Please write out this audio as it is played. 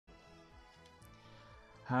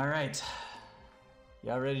All right.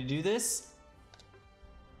 Y'all ready to do this?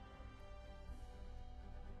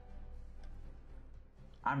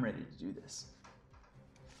 I'm ready to do this.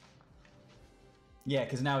 Yeah,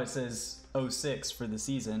 because now it says 06 for the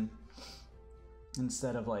season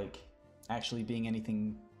instead of like actually being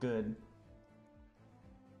anything good.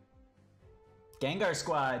 Gengar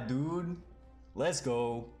Squad, dude. Let's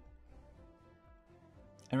go.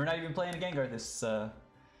 And we're not even playing a Gengar this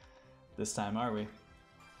time, are we?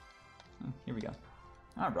 Oh, here we go.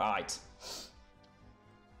 All right.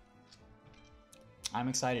 I'm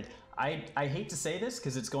excited. I hate to say this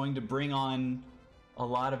because it's going to bring on a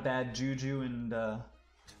lot of bad juju and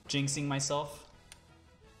jinxing myself.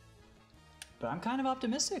 But I'm kind of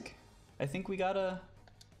optimistic. I think we have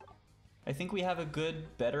a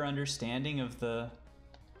good, better understanding of the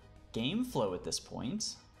game flow at this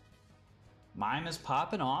point. Mime is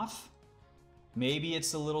popping off. Maybe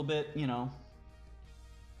it's a little bit, you know,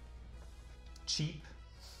 cheap.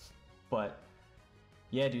 But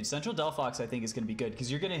yeah, dude, Central Delphox I think is going to be good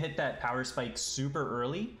because you're going to hit that power spike super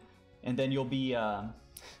early, and then you'll be able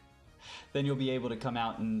to come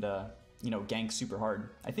out and you know, gank super hard.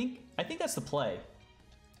 I think that's the play.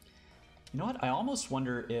 You know what? I almost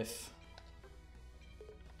wonder if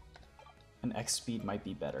an X speed might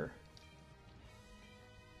be better.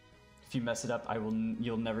 If you mess it up,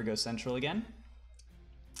 you'll never go Central again.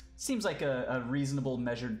 Seems like a reasonable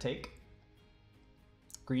measured take.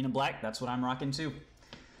 Green and black, that's what I'm rocking too.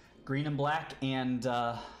 Green and black, and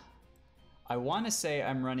I want to say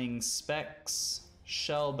I'm running Specs,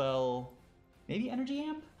 Shell Bell, maybe Energy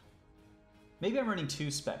Amp? Maybe I'm running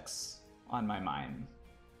 2 Specs on my Mime.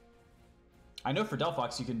 I know for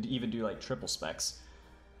Delphox you can even do like triple Specs.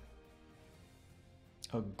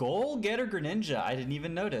 A Goal Getter Greninja, I didn't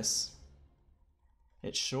even notice.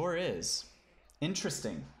 It sure is.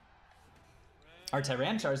 Interesting. Our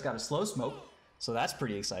Tyrannichar's got a slow smoke, so that's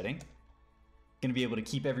pretty exciting. Gonna be able to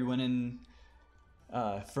keep everyone in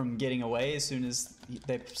from getting away as soon as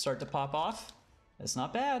they start to pop off. That's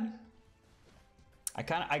not bad. I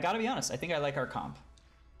gotta be honest, I think I like our comp.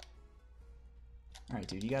 Alright,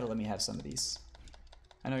 dude, you gotta let me have some of these.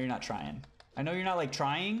 I know you're not trying. I know you're not like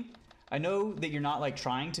trying. I know that you're not like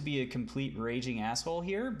trying to be a complete raging asshole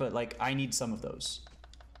here, but like I need some of those.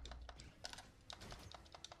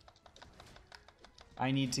 I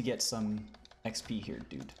need to get some XP here,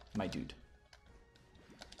 dude. My dude.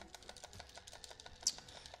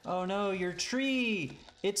 Oh no, your tree!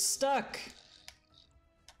 It's stuck!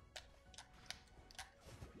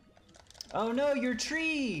 Oh no, your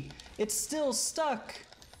tree! It's still stuck!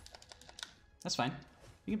 That's fine.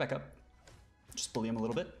 You can back up. Just bully him a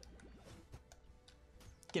little bit.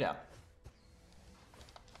 Get out.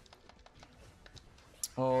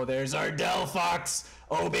 Oh, there's our Delphox!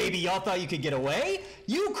 Oh baby, y'all thought you could get away?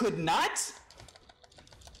 You could not!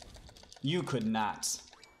 You could not.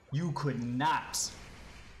 You could not.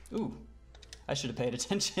 Ooh, I should have paid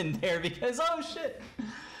attention there because, oh shit!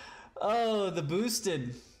 Oh, the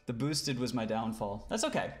boosted was my downfall. That's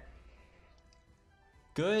okay.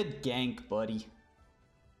 Good gank, buddy.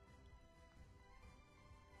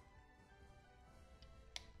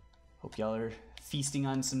 Hope y'all are feasting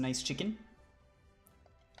on some nice chicken.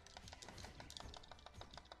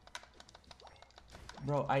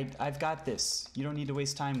 Bro, I've got this. You don't need to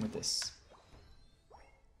waste time with this.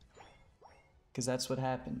 Because that's what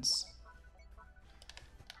happens.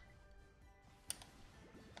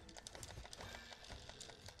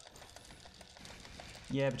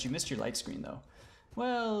 Yeah, but you missed your light screen though.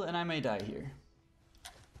 Well, and I may die here.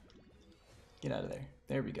 Get out of there.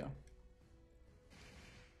 There we go.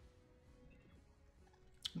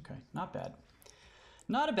 Okay, not bad.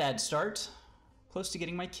 Not a bad start. Close to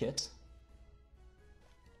getting my kit.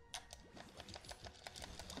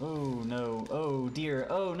 Oh no, oh dear,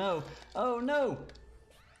 oh no, oh no!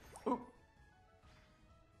 Ooh.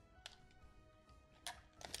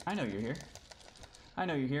 I know you're here. I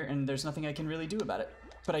know you're here, and there's nothing I can really do about it.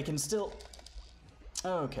 But I can still...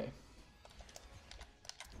 Okay.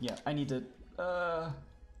 Yeah, I need to...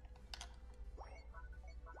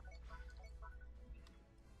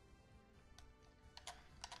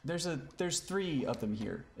 There's 3 of them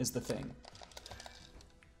here, is the thing.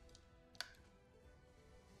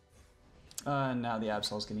 Now the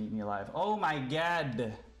Absol's gonna eat me alive. Oh my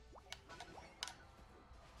god!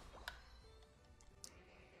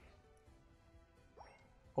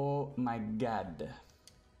 Oh my god.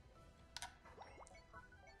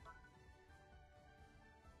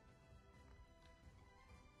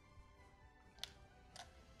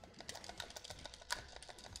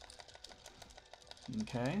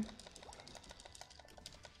 Okay.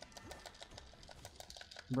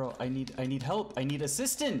 Bro, I need help. I need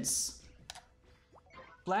assistance.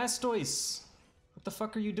 Blastoise. What the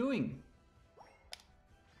fuck are you doing?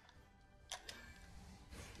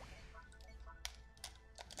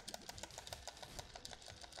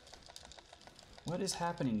 What is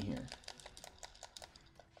happening here?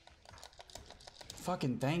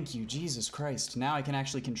 Fucking thank you, Jesus Christ. Now I can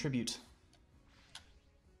actually contribute.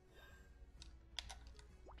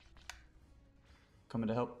 Coming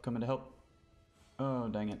to help, coming to help. Oh,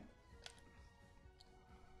 dang it.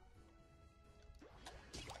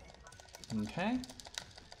 Okay.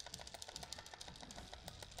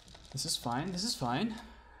 This is fine, this is fine.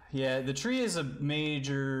 Yeah, the tree is a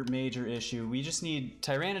major issue. We just need...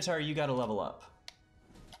 Tyranitar, you gotta level up.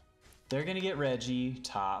 They're gonna get Reggie,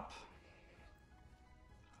 top.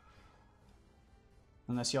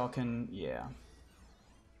 Unless y'all can... yeah.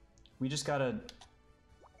 We just gotta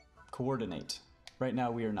coordinate. Right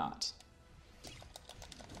now we are not.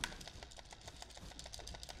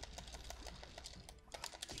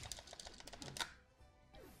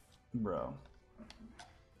 Bro.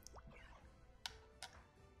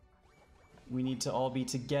 We need to all be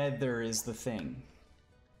together is the thing.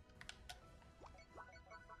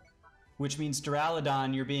 Which means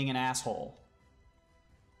Duraludon, you're being an asshole.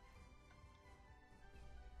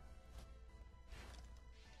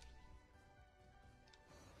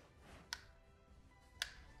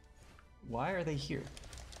 Why are they here?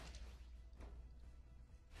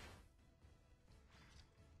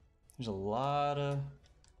 There's a lot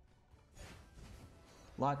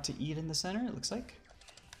to eat in the center, it looks like.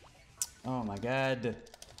 Oh my god.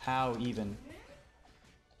 How even?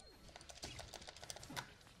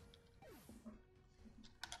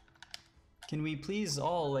 Can we please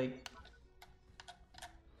all, like,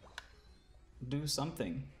 do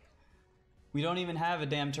something? We don't even have a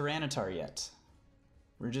damn Tyranitar yet.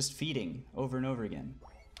 We're just feeding over and over again.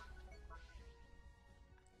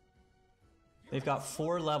 They've got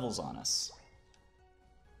 4 levels on us.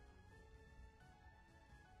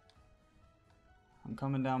 I'm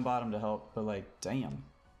coming down bottom to help, but like, damn.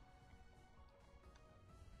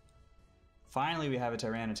 Finally we have a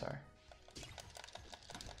Tyranitar.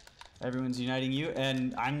 Everyone's uniting you,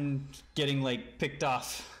 and I'm getting like picked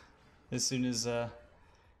off as soon as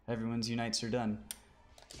everyone's unites are done.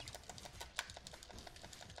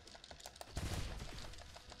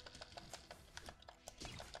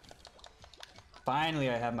 Finally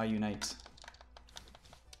I have my unite.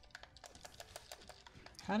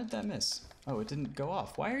 How did that miss? Oh, it didn't go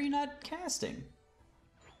off. Why are you not casting?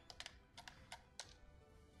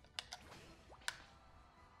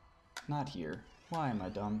 Not here. Why am I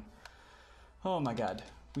dumb? Oh my god.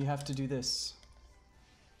 We have to do this.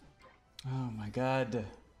 Oh my god.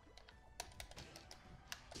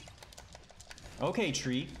 Okay,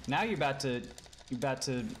 tree. Now you're about to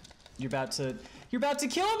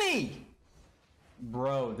kill me!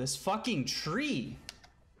 Bro, this fucking tree.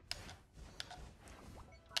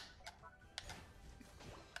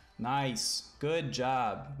 Nice. Good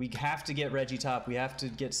job. We have to get Reggie top. We have to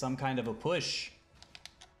get some kind of a push.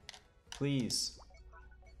 Please.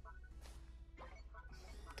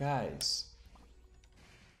 Guys.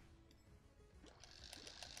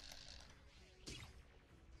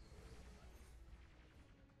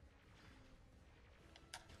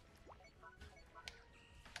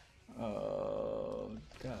 Oh,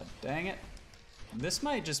 god dang it. This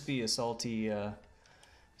might just be a salty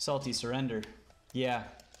surrender. Yeah.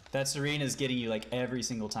 That Serena is getting you like every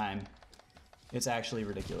single time. It's actually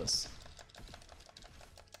ridiculous.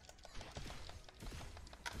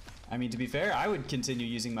 I mean, to be fair, I would continue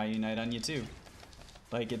using my Unite on you too.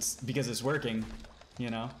 Like, it's because it's working, you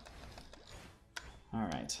know?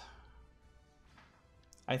 Alright.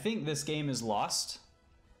 I think this game is lost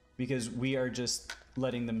because we are just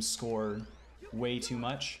letting them score way too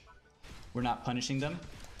much. We're not punishing them.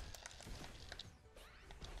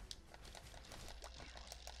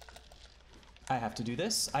 I have to do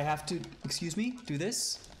this. I have to, excuse me, do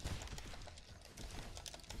this.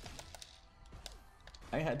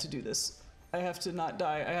 I had to do this. I have to not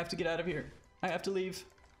die. I have to get out of here. I have to leave.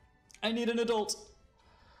 I need an adult.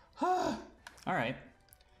 Alright.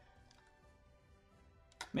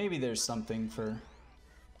 Maybe there's something for...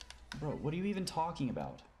 Bro, what are you even talking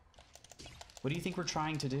about? What do you think we're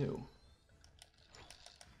trying to do?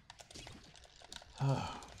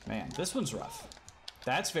 Oh, man, this one's rough.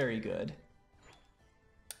 That's very good.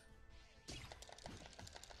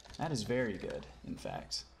 That is very good, in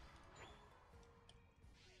fact.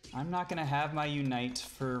 I'm not gonna have my Unite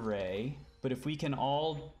for Ray, but if we can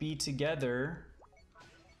all be together,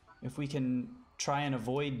 if we can try and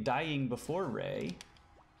avoid dying before Ray,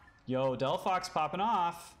 Yo, Delphox popping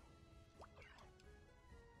off.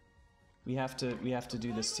 We have to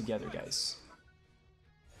do this together, guys.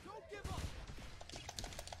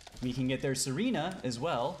 We can get their Serena as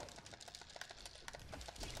well.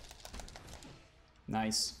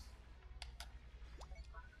 Nice.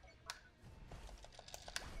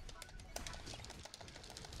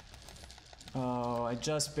 Oh, I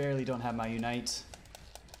just barely don't have my Unite.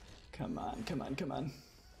 Come on, come on, come on.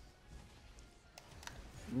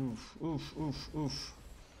 Oof, oof, oof, oof.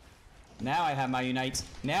 Now I have my Unite.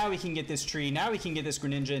 Now we can get this tree. Now we can get this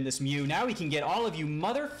Greninja and this Mew. Now we can get all of you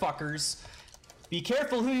motherfuckers. Be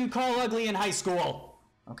careful who you call ugly in high school.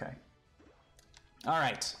 Okay. All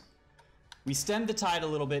right. We stemmed the tide a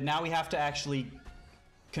little bit. Now we have to actually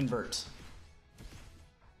convert.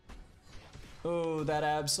 Oh, that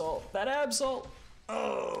Absol. That Absol.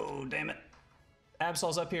 Oh, damn it.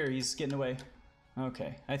 Absol's up here. He's getting away.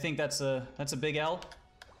 Okay. I think that's a big L.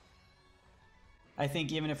 I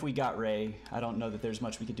think even if we got Ray, I don't know that there's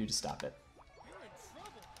much we could do to stop it.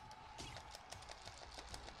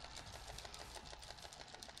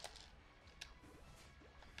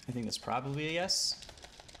 I think that's probably a yes.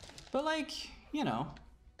 But like, you know,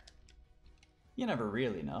 you never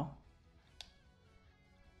really know.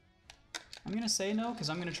 I'm gonna say no,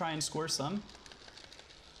 because I'm gonna try and score some.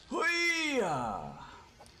 Hoo-yah!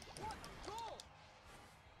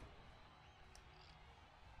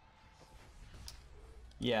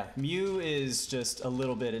 Yeah, Mew is just a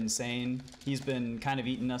little bit insane. He's been kind of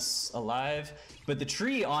eating us alive, but the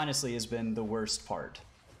tree honestly has been the worst part.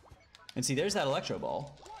 And see, there's that Electro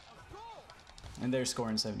Ball. And they're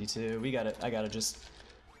scoring 72. I gotta just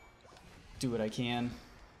do what I can.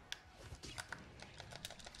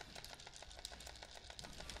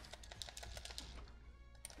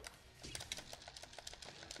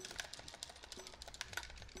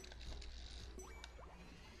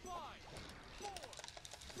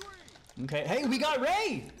 Okay, hey, we got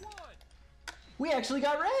Ray! We actually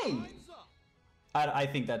got Ray! I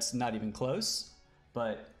think that's not even close,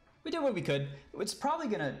 but we did what we could. It's probably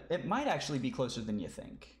gonna, it might actually be closer than you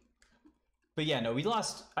think. But yeah, no, we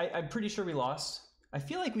lost. I'm pretty sure we lost. I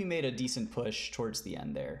feel like we made a decent push towards the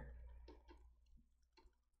end there.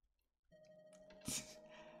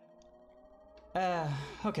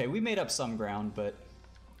 Okay, we made up some ground, but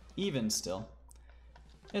even still,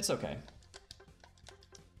 it's okay.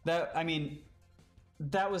 I mean,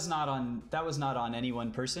 that was not on any one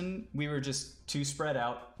person. We were just too spread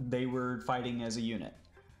out. They were fighting as a unit.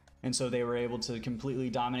 And so they were able to completely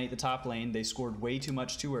dominate the top lane. They scored way too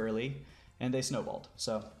much too early, and they snowballed.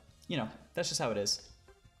 So, you know, that's just how it is.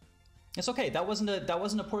 It's okay. That wasn't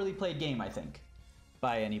a poorly played game, I think,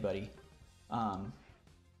 by anybody.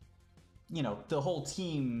 You know, the whole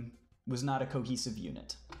team was not a cohesive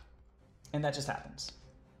unit, and that just happens.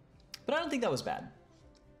 But I don't think that was bad.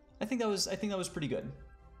 I think that was pretty good.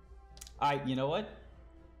 You know what?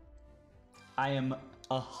 I am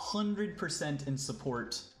 100% in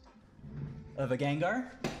support of a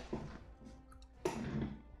Gengar.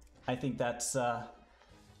 I think that's that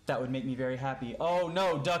would make me very happy. Oh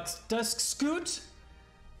no, Dusk Scoot!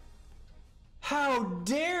 How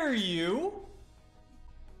dare you!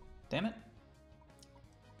 Damn it.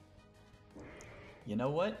 You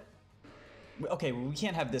know what? Okay, well, we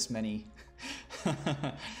can't have this many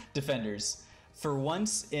defenders. For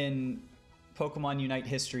once in Pokemon Unite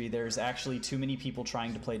history, there's actually too many people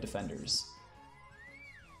trying to play defenders.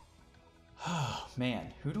 Oh,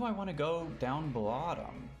 man. Who do I want to go down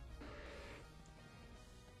bottom?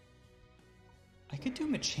 I could do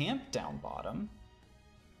Machamp down bottom.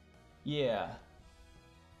 Yeah.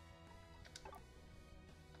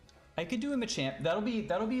 I could do a Machamp. That'll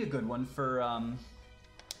be a good one for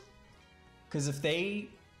because if they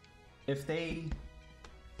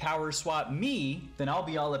power swap me, then I'll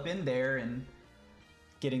be all up in there and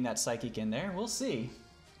getting that Psychic in there. We'll see.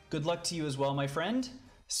 Good luck to you as well, my friend.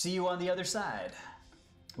 See you on the other side.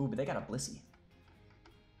 Ooh, but they got a Blissey.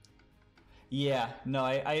 Yeah, no,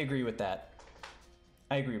 I agree with that.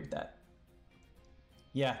 I agree with that.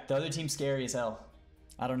 Yeah, the other team's scary as hell.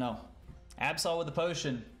 I don't know. Absol with a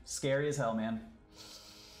potion. Scary as hell, man.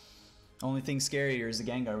 Only thing scarier is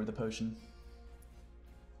the Gengar with a potion.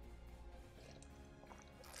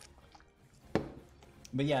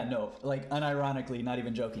 But yeah, no, like unironically, not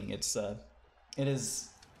even joking, it is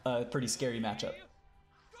a pretty scary matchup.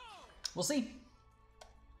 We'll see.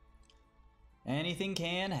 Anything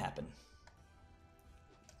can happen.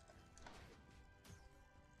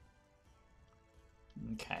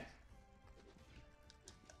 Okay.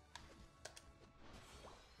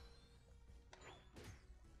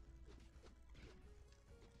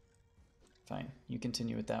 Fine. You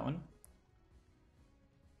continue with that one.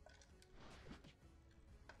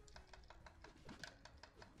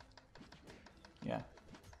 Yeah.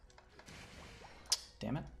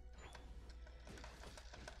 Damn it.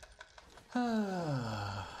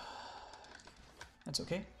 That's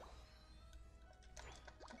okay.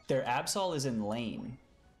 Their Absol is in lane.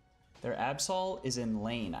 Their Absol is in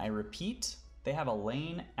lane. I repeat, they have a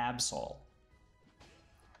lane Absol.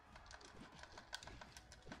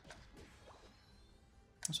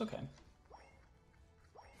 That's okay.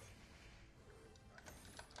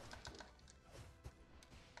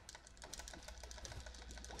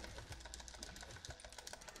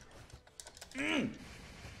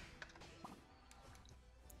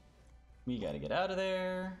 We gotta get out of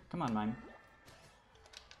there. Come on, mine.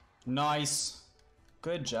 Nice.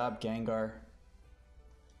 Good job, Gengar.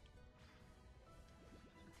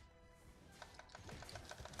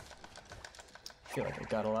 I feel like I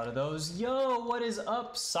got a lot of those. Yo, what is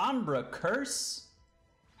up, Sombra Curse?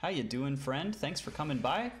 How you doing, friend? Thanks for coming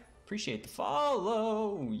by. Appreciate the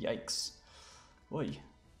follow. Yikes. Oy.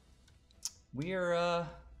 We're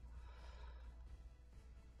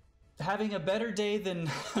having a better day than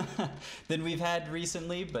than we've had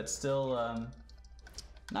recently, but still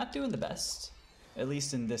not doing the best, at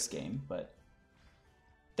least in this game. But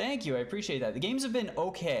thank you, I appreciate that. The games have been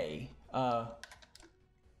okay.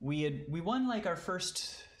 We won like our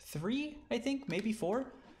first 3, I think, maybe 4,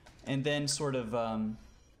 and then sort of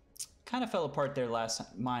kind of fell apart there last.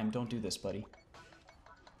 Mime, don't do this, buddy.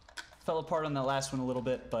 Fell apart on that last one a little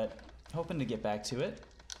bit, but hoping to get back to it.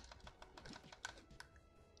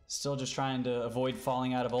 Still just trying to avoid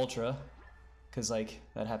falling out of Ultra, because, like,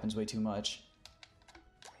 that happens way too much.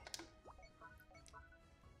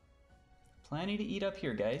 Plenty to eat up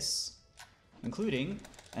here, guys. Including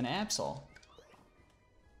an Absol.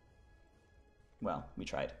 Well, we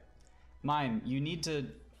tried. Mime, you need to...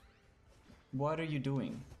 What are you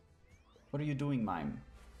doing? What are you doing, Mime?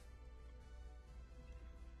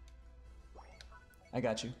 I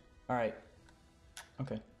got you. Alright.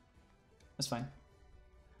 Okay. That's fine.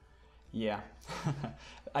 Yeah.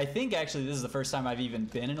 I think actually this is the first time I've even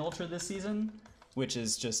been in Ultra this season, which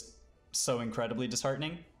is just so incredibly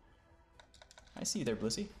disheartening. I see you there,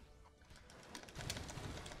 Blissey.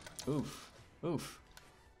 Oof. Oof.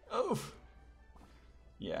 Oof!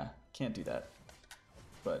 Yeah, can't do that.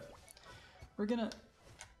 But we're gonna...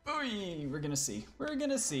 Ooh, we're gonna see. We're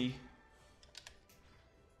gonna see.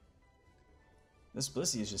 This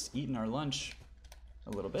Blissey is just eating our lunch a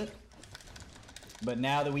little bit. But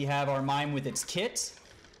now that we have our Mime with its kit...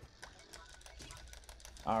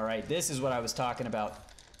 Alright, this is what I was talking about.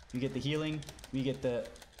 You get the healing, we get the...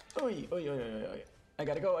 Oy, oy, oy, oy, oy. I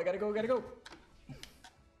gotta go, I gotta go, I gotta go.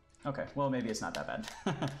 Okay, well maybe it's not that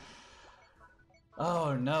bad.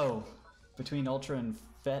 Oh no. Between Ultra and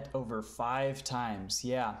Vet over 5 times.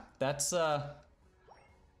 Yeah, that's well,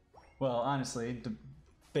 honestly,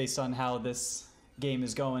 based on how this game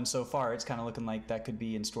is going so far, it's kind of looking like that could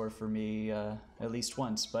be in store for me at least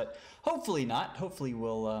once, but hopefully not. Hopefully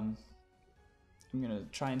we'll I'm gonna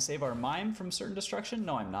try and save our Mime from certain destruction.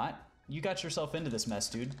 No, I'm not. You got yourself into this mess,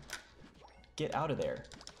 dude. Get out of there.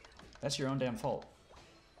 That's your own damn fault.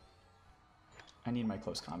 I need my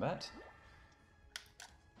close combat.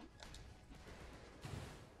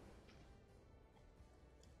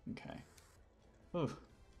 Okay. Ooh.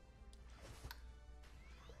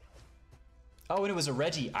 Oh, and it was a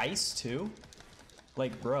Reggie Ice, too?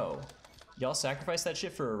 Like, bro. Y'all sacrificed that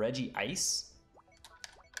shit for a Reggie Ice?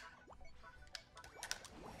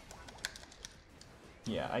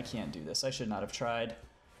 Yeah, I can't do this. I should not have tried.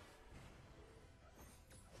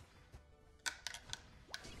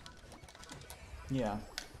 Yeah.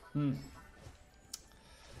 This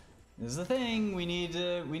is the thing. We need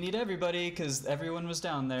everybody, because everyone was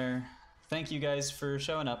down there. Thank you guys for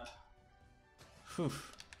showing up. Whew.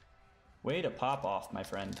 Way to pop off, my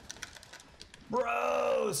friend.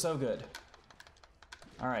 Bro, so good.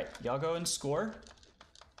 Alright, y'all go and score.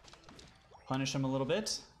 Punish him a little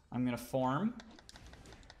bit. I'm gonna farm.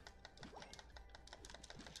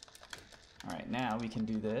 Alright, now we can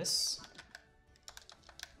do this.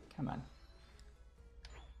 Come on.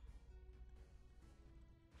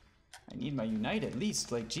 I need my Unite at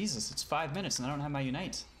least. Like, Jesus, it's 5 minutes and I don't have my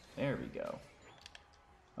Unite. There we go.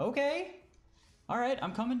 Okay. Alright,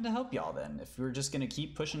 I'm coming to help y'all then. If we're just gonna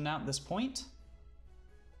keep pushing out this point.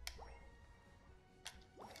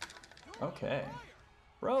 Okay.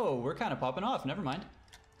 Bro, we're kind of popping off. Never mind.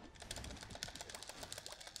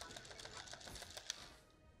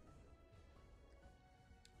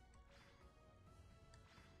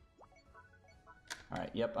 Alright,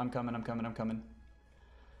 yep, I'm coming.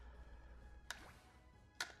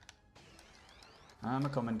 I'm a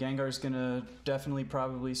coming. Gengar's gonna definitely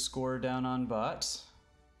probably score down on bot.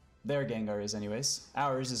 Their Gengar is anyways.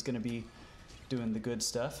 Ours is gonna be doing the good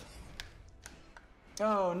stuff.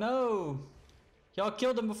 Oh no! Y'all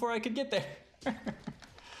killed him before I could get there.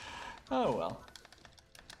 Oh well.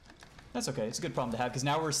 That's okay, it's a good problem to have because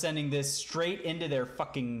now we're sending this straight into their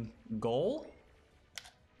fucking goal.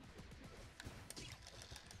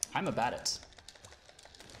 I'm about it.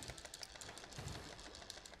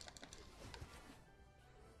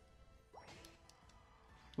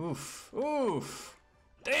 Oof, oof.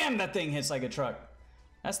 Damn, that thing hits like a truck.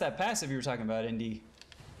 That's that passive you were talking about, Indy.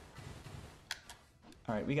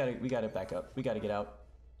 All right, we gotta back up. We gotta get out.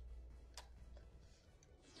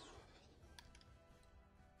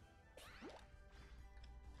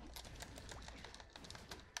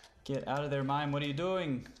 Get out of there, Mime. What are you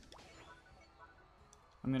doing?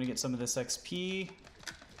 I'm gonna get some of this XP.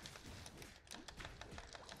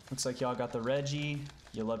 Looks like y'all got the Reggie.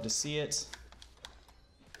 You love to see it.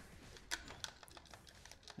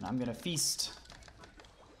 And I'm gonna feast.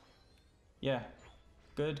 Yeah,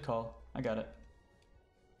 good call. I got it.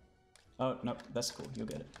 Oh, no, that's cool. You'll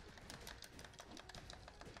get it.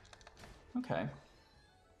 Okay.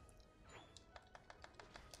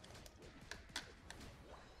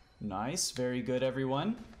 Nice, very good,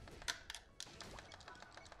 everyone.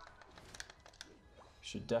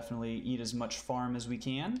 Should definitely eat as much farm as we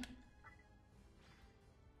can.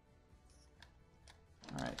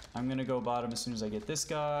 Alright, I'm gonna go bottom as soon as I get this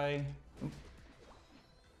guy. Oop.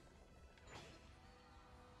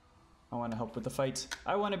 I want to help with the fight.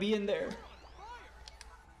 I want to be in there.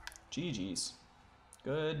 GG's.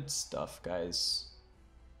 Good stuff, guys.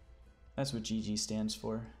 That's what GG stands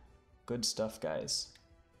for. Good stuff, guys.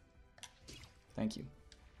 Thank you.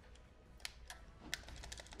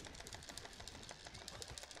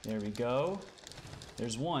 There we go.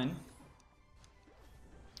 There's one.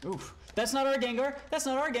 Oof. That's not our Gengar. That's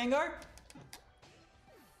not our Gengar.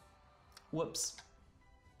 Whoops.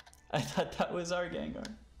 I thought that was our Gengar.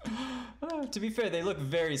 Oh, to be fair, they look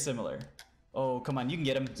very similar. Oh, come on. You can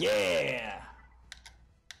get him. Yeah!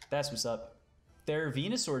 That's what's up. Their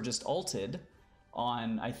Venusaur just ulted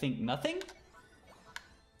on, I think, nothing?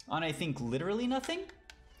 On, I think, literally nothing?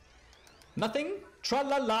 Nothing?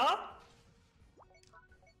 Tra-la-la?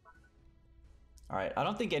 Alright, I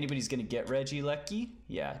don't think anybody's gonna get Regieleki.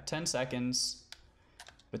 Yeah, 10 seconds.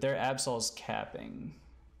 But their Absol's capping.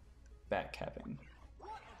 Back capping.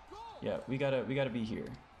 Yeah, we gotta be here.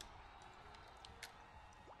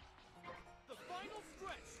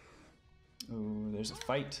 Ooh, there's a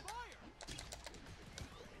fight.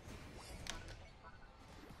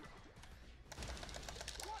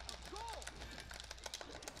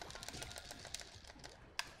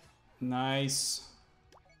 Nice.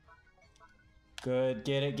 Good.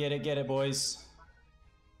 Get it, boys.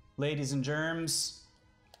 Ladies and germs.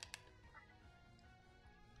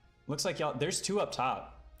 Looks like y'all, there's two up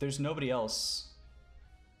top. There's nobody else.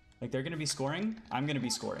 Like, they're gonna be scoring? I'm gonna be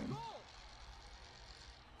scoring.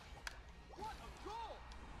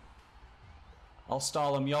 I'll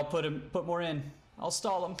stall him. Y'all put more in. I'll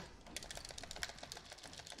stall him.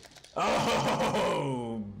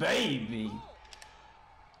 Oh, baby.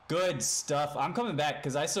 Good stuff. I'm coming back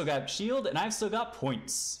because I still got shield and I've still got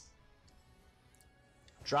points.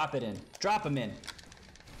 Drop it in. Drop him in.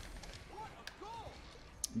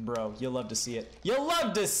 Bro, you'll love to see it. You'll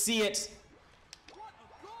love to see it.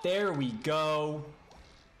 There we go.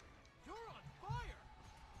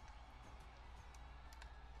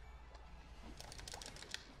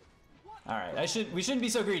 All right, we shouldn't be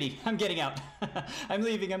so greedy. I'm getting out. I'm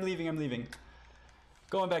leaving.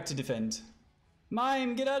 Going back to defend.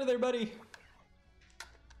 Mime, get out of there, buddy.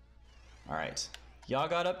 All right, y'all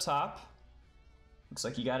got up top. Looks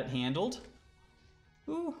like you got it handled.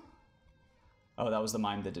 Ooh. Oh, that was the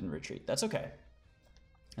Mime that didn't retreat. That's okay.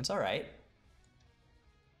 That's all right.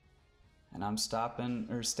 And I'm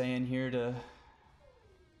staying here to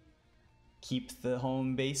keep the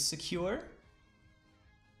home base secure.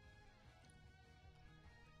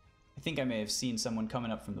 I think I may have seen someone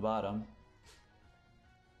coming up from the bottom.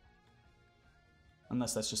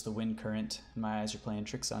 Unless that's just the wind current. My eyes are playing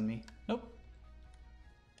tricks on me. Nope.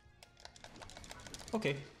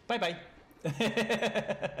 Okay, bye-bye.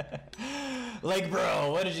 Like,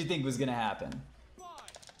 bro, what did you think was gonna happen?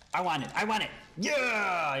 I want it. Yeah,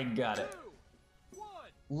 I got it.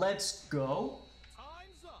 Let's go.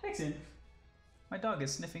 Thanks, in. My dog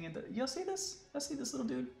is sniffing at the, y'all see this? Y'all see this little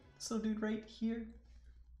dude? This little dude right here?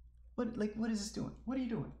 What is this doing? What are you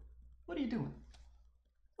doing? What are you doing?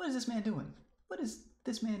 What is this man doing? What is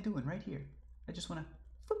this man doing right here? I just wanna,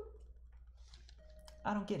 whoop.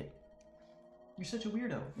 I don't get it. You're such a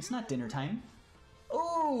weirdo. It's not dinner time.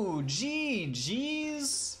 Oh,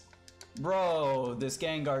 GG's. Bro, this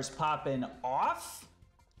Gengar's popping off.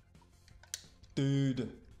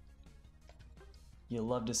 Dude. You'll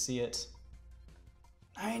love to see it.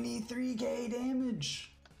 93k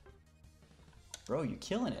damage. Bro, you're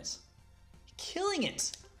killing it. You're killing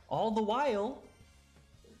it. All the while,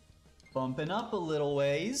 bumping up a little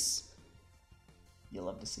ways. You'll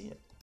love to see it.